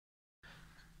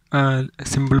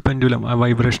Simple pendulum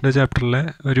വൈബ്രേഷൻ്റെ ചാപ്റ്ററിലെ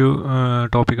ഒരു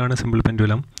ടോപ്പിക്കാണ് simple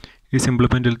pendulum. ഈ സിമ്പിൾ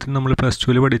പെൻഡുലത്തിൽ നമ്മൾ പ്ലസ്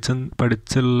ടുവിൽ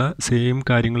പഠിച്ചുള്ള സെയിം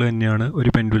കാര്യങ്ങൾ തന്നെയാണ്. ഒരു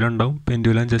പെൻഡുലം ഉണ്ടാവും.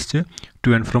 Pendulum just two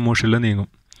and from മോഷനിൽ നീങ്ങും.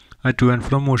 ആ ടു ആൻഡ്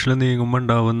ഫ്രം മോഷനിൽ നീങ്ങുമ്പോൾ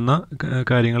ഉണ്ടാവുന്ന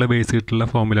കാര്യങ്ങളെ ബേസ് ചെയ്തിട്ടുള്ള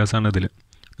ഫോർമുലാസാണ് ഇതിൽ.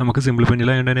 നമുക്ക് സിമ്പിൾ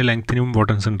പെൻഡുലം ആയതുകൊണ്ട് തന്നെ ലെങ്ത്തിന്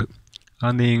ഇമ്പോർട്ടൻസ് ഉണ്ട്. ആ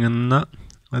നീങ്ങുന്ന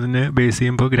അതിനെ ബേസ്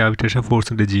ചെയ്യുമ്പോൾ ഗ്രാവിറ്റേഷൻ ഫോഴ്സ്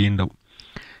ഉണ്ട്, ജി ഉണ്ടാവും.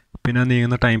 പിന്നെ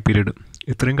നീങ്ങുന്ന ടൈം പീരീഡ്,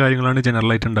 ഇത്രയും കാര്യങ്ങളാണ്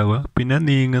ജനറലായിട്ട് ഉണ്ടാവുക. പിന്നെ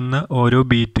നീങ്ങുന്ന ഓരോ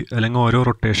ബീറ്റ് അല്ലെങ്കിൽ ഓരോ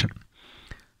റൊട്ടേഷൻ.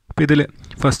 അപ്പോൾ ഇതിൽ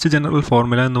ഫസ്റ്റ് ജനറൽ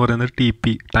ഫോർമുല എന്ന് പറയുന്നത് T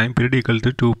P, time period equal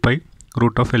to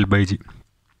 2π√L/g.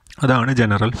 അതാണ്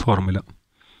ജനറൽ ഫോർമുല.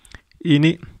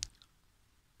 ഇനി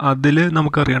അതിൽ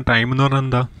നമുക്കറിയാം ടൈം എന്ന് പറഞ്ഞാൽ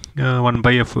എന്താ,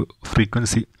 1/f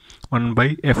ഫ്രീക്വൻസി.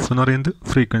 1/f എന്ന് പറയുന്നത്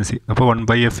ഫ്രീക്വൻസി. അപ്പോൾ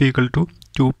 1/f ഈക്വൽ ടു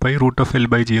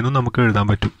 2π√L/g എന്ന് നമുക്ക് എഴുതാൻ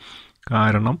പറ്റും.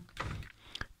 കാരണം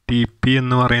ടി പി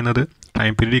എന്ന് പറയുന്നത്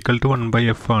time period equal to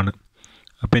 1/f ആണ്.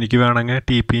 അപ്പോൾ എനിക്ക് വേണമെങ്കിൽ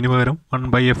ടി പിന് പകരം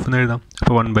 1/f എന്ന് എഴുതാം.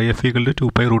 അപ്പോൾ 1/f ഈക്വൽ ടു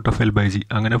 2π√L/g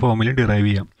അങ്ങനെ ഫോർമുല ഡിറൈവ്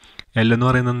ചെയ്യാം. എൽ എന്ന്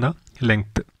പറയുന്നത് എന്താ,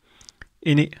 ലെങ്ത്ത്.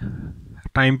 ഇനി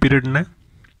ടൈം പീരീഡിനെ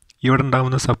ഇവിടെ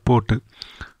ഉണ്ടാകുന്ന സപ്പോർട്ട്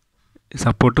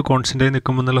കോൺസ്റ്റൻ്റായി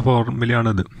നിൽക്കുമ്പോൾ എന്നുള്ള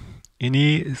ഫോർമുലയാണിത്. ഇനി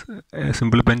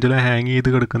സിമ്പിൾ പെൻഡുലം ഹാങ് ചെയ്ത്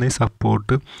കിടക്കുന്ന ഈ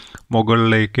സപ്പോർട്ട്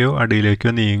മുകളിലേക്കോ അടിയിലേക്കോ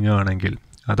നീങ്ങുകയാണെങ്കിൽ,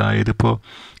 അതായത് ഇപ്പോൾ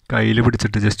കയ്യിൽ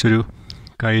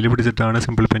പിടിച്ചിട്ടാണ്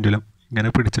സിമ്പിൾ പെൻഡുലം, ഇങ്ങനെ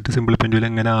പിടിച്ചിട്ട് സിമ്പിൾ പെൻഡുലം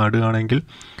ഇങ്ങനെ ആടുകയാണെങ്കിൽ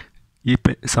ഈ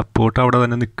സപ്പോർട്ട് അവിടെ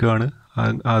തന്നെ നിൽക്കുകയാണ്.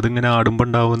 അതിങ്ങനെ ആടുമ്പോൾ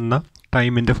ഉണ്ടാവുന്ന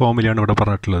ടൈമിൻ്റെ ഫോർമുലയാണ് ഇവിടെ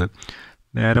പറഞ്ഞിട്ടുള്ളത്.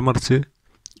 നേരെ മറിച്ച്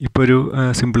ഇപ്പോൾ ഒരു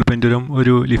സിമ്പിൾ പെൻഡുലം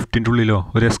ഒരു ലിഫ്റ്റിൻ്റെ ഉള്ളിലോ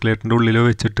ഒരു എസ്കലേറ്ററിൻ്റെ ഉള്ളിലോ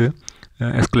വെച്ചിട്ട്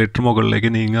എസ്കലേറ്റർ മുകളിലേക്ക്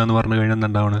നീങ്ങുക എന്ന് പറഞ്ഞു കഴിഞ്ഞാൽ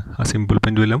എന്താണ്, ആ സിമ്പിൾ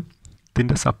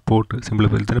പെൻഡുലത്തിൻ്റെ സിമ്പിൾ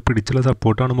പെൻഡുലത്തിൻ്റെ പിടിച്ചുള്ള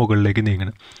സപ്പോർട്ടാണ് മുകളിലേക്ക്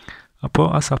നീങ്ങുന്നത്. അപ്പോൾ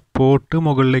ആ സപ്പോർട്ട്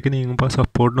മുകളിലേക്ക് നീങ്ങുമ്പോൾ ആ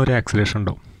സപ്പോർട്ടിന് ഒരു ആക്സിലേഷൻ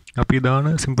ഉണ്ടാവും. അപ്പോൾ ഇതാണ്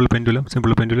സിമ്പിൾ പെൻഡുലം.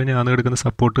 ഞാൻ എടുക്കുന്ന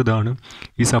സപ്പോർട്ട് ഇതാണ്.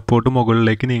 ഈ സപ്പോർട്ട്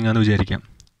മുകളിലേക്ക് നീങ്ങാമെന്ന് വിചാരിക്കാം,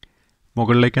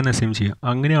 മുകളിലേക്കാണ് അസ്യൂം ചെയ്യുക.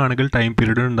 അങ്ങനെയാണെങ്കിൽ ടൈം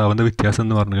പീരീഡ് ഉണ്ടാകുന്ന വ്യത്യാസം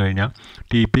എന്ന് പറഞ്ഞു കഴിഞ്ഞാൽ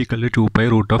T P equal to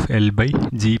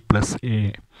 2π√L/g+a.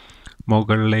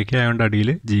 മുകളിലേക്ക് ആയതുകൊണ്ട് അടിയിൽ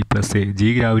g+a. ജി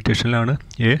ഗ്രാവിറ്റേഷനിലാണ്,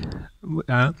 എ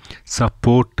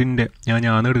സപ്പോർട്ടിൻ്റെ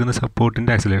ഞാൻ എടുക്കുന്ന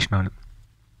സപ്പോർട്ടിൻ്റെ ആക്സിലേഷനാണ്.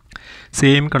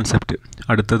 Same concept.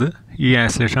 അടുത്തത് ഈ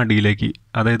ആക്സിലേഷൻ അടിയിലേക്ക്,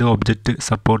 അതായത് ഒബ്ജക്റ്റ്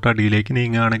സപ്പോർട്ട് അടിയിലേക്ക്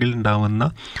നീങ്ങുകയാണെങ്കിൽ ഉണ്ടാകുന്ന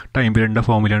ടൈം പീരീഡിൻ്റെ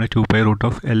ഫോർമുലയാണ്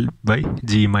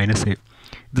 2π√L/g-a.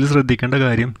 ഇതിൽ ശ്രദ്ധിക്കേണ്ട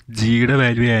കാര്യം, ജിയുടെ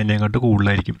വാല്യൂ അതിനെക്കാട്ട്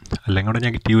കൂടുതലായിരിക്കും, അല്ലെങ്കിൽ അവിടെ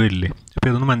നെഗറ്റീവ് വരില്ലേ. അപ്പോൾ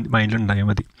ഇതൊന്നും മൈൻഡിലുണ്ടായാൽ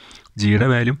മതി. ജിയുടെ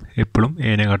വാല്യൂ എപ്പോഴും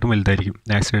എനെക്കാട്ടും വലുതായിരിക്കും,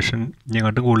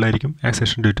 ആക്സിലേഷനെക്കാട്ടും കൂടുതലായിരിക്കും,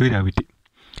 ആക്സിലേഷൻ ഡ്യൂ ടു ഗ്രാവിറ്റി.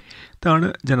 ഇതാണ്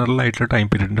ജനറൽ ആയിട്ടുള്ള ടൈം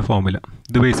പീരീഡിൻ്റെ ഫോർമുല.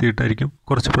 ഇത് ബേസ് ചെയ്തിട്ടായിരിക്കും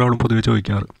കുറച്ച് പ്രോബ്ലം പൊതുവെ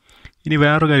ചോദിക്കാറ്. ഇനി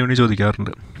വേറൊരു കാര്യം കൂടി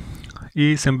ചോദിക്കാറുണ്ട്. ഈ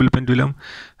സിമ്പിൾ പെൻഡുലം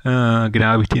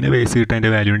ഗ്രാവിറ്റീനെ ബേസ് ചെയ്തിട്ട് അതിൻ്റെ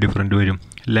വാല്യൂവിന് ഡിഫറൻറ്റ് വരും,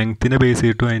 ലെങ്ത്തിനെ ബേസ്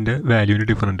ചെയ്തിട്ടും അതിൻ്റെ വാല്യൂവിന്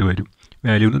ഡിഫറൻറ്റ് വരും.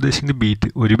 വാല്യൂ എന്ന് ഉദ്ദേശിക്കുന്നത് ബീറ്റ്,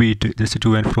 ഒരു beat just two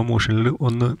and fro മോഷനിൽ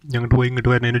ഒന്ന് ഞങ്ങോട്ട് പോയി ഇങ്ങോട്ട്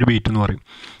വരുന്നതിനൊരു ബീറ്റ് എന്ന് പറയും.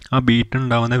 ആ ബീറ്റ്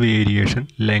ഉണ്ടാകുന്ന വേരിയേഷൻ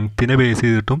ലെങ്ത്തിനെ ബേസ്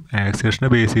ചെയ്തിട്ടും ആക്സിലേഷനെ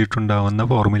ബേസ് ചെയ്തിട്ടുണ്ടാകുന്ന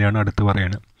ഫോർമുലയാണ് അടുത്ത്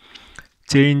പറയുന്നത്.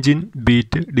 Change in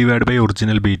beat divide by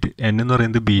original beat, N എന്ന്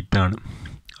പറയുന്നത് ബീറ്റാണ്.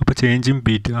 അപ്പോൾ ചേഞ്ച് ഇൻ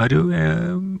ബീറ്റ്, ആ ഒരു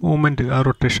മൂവ്മെൻറ്റ്, ആ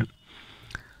rotation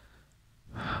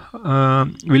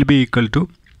will be equal to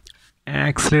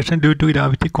acceleration due to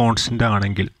gravity constant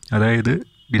ആണെങ്കിൽ, അതായത്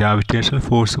ഗ്രാവിറ്റേഷണൽ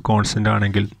ഫോഴ്സ് കോൺസ്റ്റൻ്റ്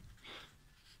ആണെങ്കിൽ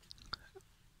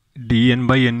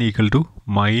dn/n equal to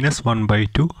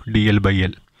 -1/2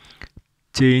 dl/l.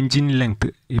 Change in length,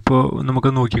 ഇപ്പോൾ നമുക്ക്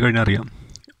നോക്കിക്കഴിഞ്ഞാൽ അറിയാം,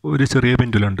 ഒരു ചെറിയ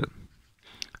പെൻഡുലുണ്ട്,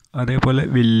 അതേപോലെ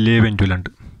വലിയ പെൻഡുലുണ്ട്.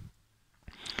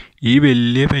 ഈ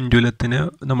വലിയ പെൻഡുലത്തിന്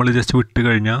നമ്മൾ ജസ്റ്റ് വിട്ട്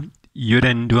കഴിഞ്ഞാൽ ഈ ഒരു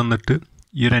എൻഡ് വന്നിട്ട്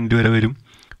ഈ ഒരു എൻഡ് വരെ വരും,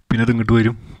 പിന്നെ ഇത് ഇങ്ങോട്ട്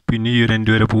വരും, പിന്നെ ഈ ഒരു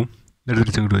എൻഡ് വരെ പോവും, എന്നിട്ട്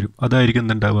തിരിച്ചിങ്ങോട്ട് വരും. അതായിരിക്കും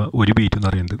എന്തുണ്ടാവുക, ഒരു ബീറ്റ് എന്ന്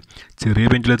പറയുന്നത്. ചെറിയ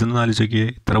പെൻഡുലത്തിൽ നിന്ന് ആലോചിക്കുക,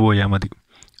 ഇത്ര പോയാൽ മതി.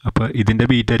 അപ്പോൾ ഇതിൻ്റെ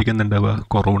ബീറ്റായിരിക്കും എന്തുണ്ടാവുക,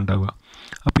 കുറവുണ്ടാവുക.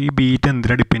 അപ്പോൾ ഈ ബീറ്റ്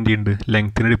എന്തിനെ ഡിപ്പെൻഡ് ചെയ്യുന്നുണ്ട്,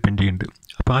 ലെങ്ത്തിനെ ഡിപ്പെൻഡ് ചെയ്യുന്നുണ്ട്.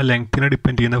 അപ്പോൾ ആ ലെങ്ത്തിനെ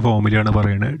ഡിപ്പെൻഡ് ചെയ്യുന്ന ഫോർമുലയാണ്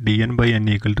പറയുന്നത് dn/n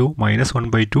ഈക്വൽ ടു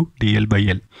 -1/2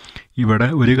 dl/l. ഇവിടെ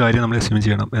ഒരു കാര്യം നമ്മൾ അസ്യൂം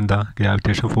ചെയ്യണം, എന്താ,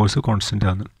 ഗ്രാവിറ്റേഷൻ ഫോഴ്സ് കോൺസ്റ്റൻ്റ്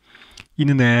ആണ്.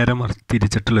 ഇനി നേരെ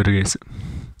തിരിച്ചിട്ടുള്ളൊരു case,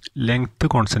 length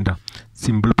കോൺസ്റ്റൻ്റാണ്.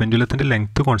 Simple പെൻഡുലത്തിൻ്റെ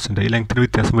length constant, ഈ ലെങ്ത്തിന്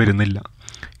വ്യത്യാസം വരുന്നില്ല.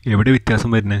 എവിടെ വ്യത്യാസം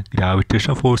വരുന്നത്,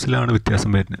 ഗ്രാവിറ്റേഷൻ ഫോഴ്സിലാണ് വ്യത്യാസം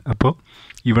വരുന്നത്. അപ്പോൾ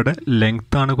ഇവിടെ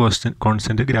ലെങ്ത്താണ്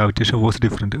കോൺസ്റ്റൻറ്റ്, ഗ്രാവിറ്റേഷൻ ഫോഴ്സ്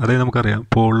ഡിഫറൻറ്റ്. അതായത് നമുക്കറിയാം,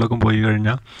 പോളിലൊക്കെ പോയി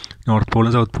കഴിഞ്ഞാൽ നോർത്ത്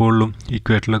പോളും സൗത്ത് പോളിലും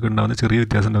ഇക്വേറ്ററിലൊക്കെ ഉണ്ടാകുന്ന ചെറിയ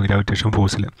വ്യത്യാസം ഉണ്ടാകും ഗ്രാവിറ്റേഷൻ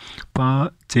ഫോഴ്സിൽ. അപ്പോൾ ആ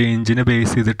ചേഞ്ചിനെ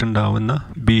ബേസ് ചെയ്തിട്ടുണ്ടാവുന്ന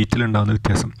ബീറ്റിലുണ്ടാകുന്ന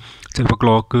വ്യത്യാസം, ചിലപ്പോൾ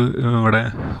ക്ലോക്ക് ഇവിടെ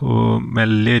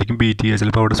മെല്ലെ ആയിരിക്കും ബീറ്റ് ചെയ്യുക,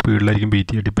 ചിലപ്പോൾ അവിടെ സ്പീഡിലായിരിക്കും ബീറ്റ്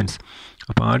ചെയ്യുക, ഡിപ്പെൻസ്.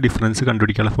 അപ്പോൾ ആ ഡിഫറൻസ്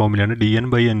കണ്ടുപിടിക്കാനുള്ള ഫോർമുലയാണ്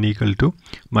dn/n ഈക്വൽ ടു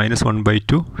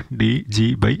 -1/2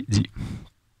 dg/g.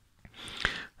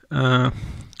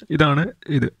 ഇതാണ്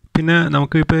ഇത്. പിന്നെ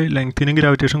നമുക്ക് ഇപ്പോൾ ലെങ്ത്തിനും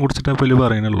ഗ്രാവിറ്റേഷൻ കുറിച്ചിട്ട് അപ്പോൾ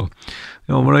പറയുന്നുള്ളൂ.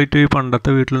 നോർമലായിട്ട് ഈ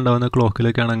പണ്ടത്തെ വീട്ടിലുണ്ടാകുന്ന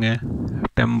ക്ലോക്കിലൊക്കെ ആണെങ്കിൽ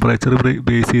ടെമ്പറേച്ചർ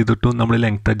ബേസ് ചെയ്തിട്ടും നമ്മൾ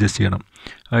ലെങ്ത്ത് അഡ്ജസ്റ്റ് ചെയ്യണം.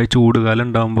 അതായത് ചൂടുകാലം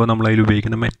ഉണ്ടാകുമ്പോൾ നമ്മൾ അതിൽ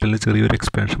ഉപയോഗിക്കുന്ന മെറ്റലിന് ചെറിയൊരു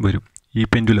എക്സ്പാൻഷൻ വരും. ഈ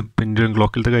പെൻഡുലം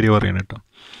ക്ലോക്കിലത്തെ കാര്യം പറയണം കേട്ടോ.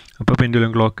 അപ്പോൾ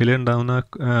പെൻഡുലം ക്ലോക്കിൽ ഉണ്ടാകുന്ന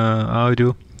ആ ഒരു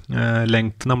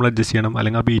ലെങ്ത്ത് നമ്മൾ അഡ്ജസ്റ്റ് ചെയ്യണം,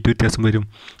 അല്ലെങ്കിൽ ആ ബീറ്റ് വ്യത്യാസം വരും.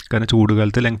 കാരണം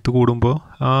ചൂടുകാലത്ത് ലെങ്ത്ത് കൂടുമ്പോൾ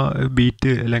ആ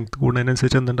ലെങ്ത്ത്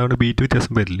കൂടുന്നതിനനുസരിച്ച് എന്തുണ്ടാവുന്ന ബീറ്റ്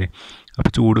വ്യത്യാസം വരില്ലേ.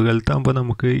 അപ്പോൾ ചൂടുകാലത്താകുമ്പോൾ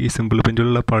നമുക്ക് ഈ സിമ്പിൾ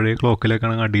പെൻഡുലുള്ള പഴയ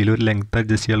ക്ലോക്കിലേക്കാണെങ്കിൽ അടിയിൽ ഒരു ലെങ്ത്ത്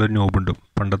അഡ്ജസ്റ്റ് ചെയ്യാനുള്ള ഒരു നോബുണ്ട്.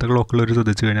 പണ്ടത്തെ ക്ലോക്കിലൊരു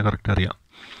ശ്രദ്ധിച്ച് കഴിഞ്ഞാൽ കറക്റ്റ് അറിയാം.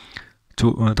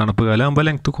 തണുപ്പ് കാലം ആകുമ്പോൾ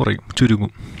ലെങ്ത്ത് കുറയും,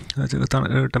 ചുരുങ്ങും.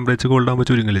 ടെമ്പറേച്ചർ കോൾഡാകുമ്പോൾ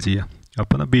ചുരുങ്ങില്ല ചെയ്യുക.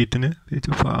 അപ്പോൾ ബീറ്റിന്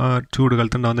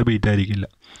ചൂടുകാലത്ത് ഉണ്ടാകുന്ന ബീറ്റ് ആയിരിക്കില്ല.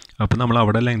 അപ്പോൾ നമ്മൾ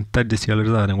അവിടെ ലെങ്ത്ത് അഡ്ജസ്റ്റ്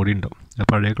ചെയ്യാനുള്ളൊരു സാധനം കൂടി ഉണ്ടാവും.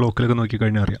 പഴയ ക്ലോക്കിലൊക്കെ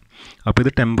നോക്കിക്കഴിഞ്ഞാൽ അറിയാം. അപ്പോൾ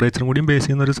ഇത് ടെമ്പറേച്ചറും കൂടിയും ബേസ്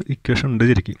ചെയ്യുന്നൊരു ഇക്വേഷൻ ഉണ്ട്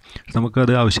ശരിക്കും.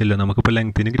 നമുക്കത് ആവശ്യമില്ല. നമുക്കിപ്പോൾ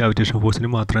ലെങ്ത്തിന് ഗ്രാവിറ്റേഷൻ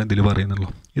ഫോഴ്സിന് മാത്രമേ ഇതിൽ പറയുന്നുള്ളൂ.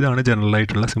 ഇതാണ് ജനറൽ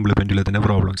ആയിട്ടുള്ള സിമ്പിൾ പെൻഡുലത്തിൻ്റെ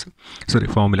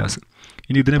ഫോർമുലാസ്.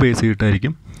 ഇനി ഇതിനെ ബേസ്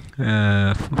ചെയ്തിട്ടായിരിക്കും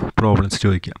പ്രോബ്ലംസ്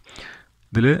ചോദിക്കുക.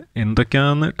 ഇതിൽ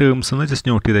എന്തൊക്കെയാണ് ടേംസ് എന്ന് ജസ്റ്റ്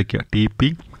നോട്ട് ചെയ്ത് വയ്ക്കുക. TP,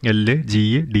 L, G,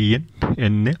 DN,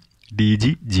 N, DG,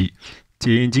 G.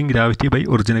 Changing gravity by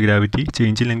original gravity,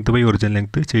 changing length by original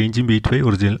length, changing beat by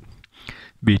original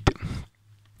beat.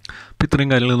 അപ്പോൾ ഇത്രയും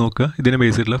കാര്യങ്ങൾ നോക്കുക. ഇതിനെ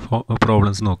ബേസ് ചെയ്തിട്ടുള്ള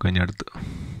പ്രോബ്ലംസ് നോക്കുക ഇനി അടുത്ത്.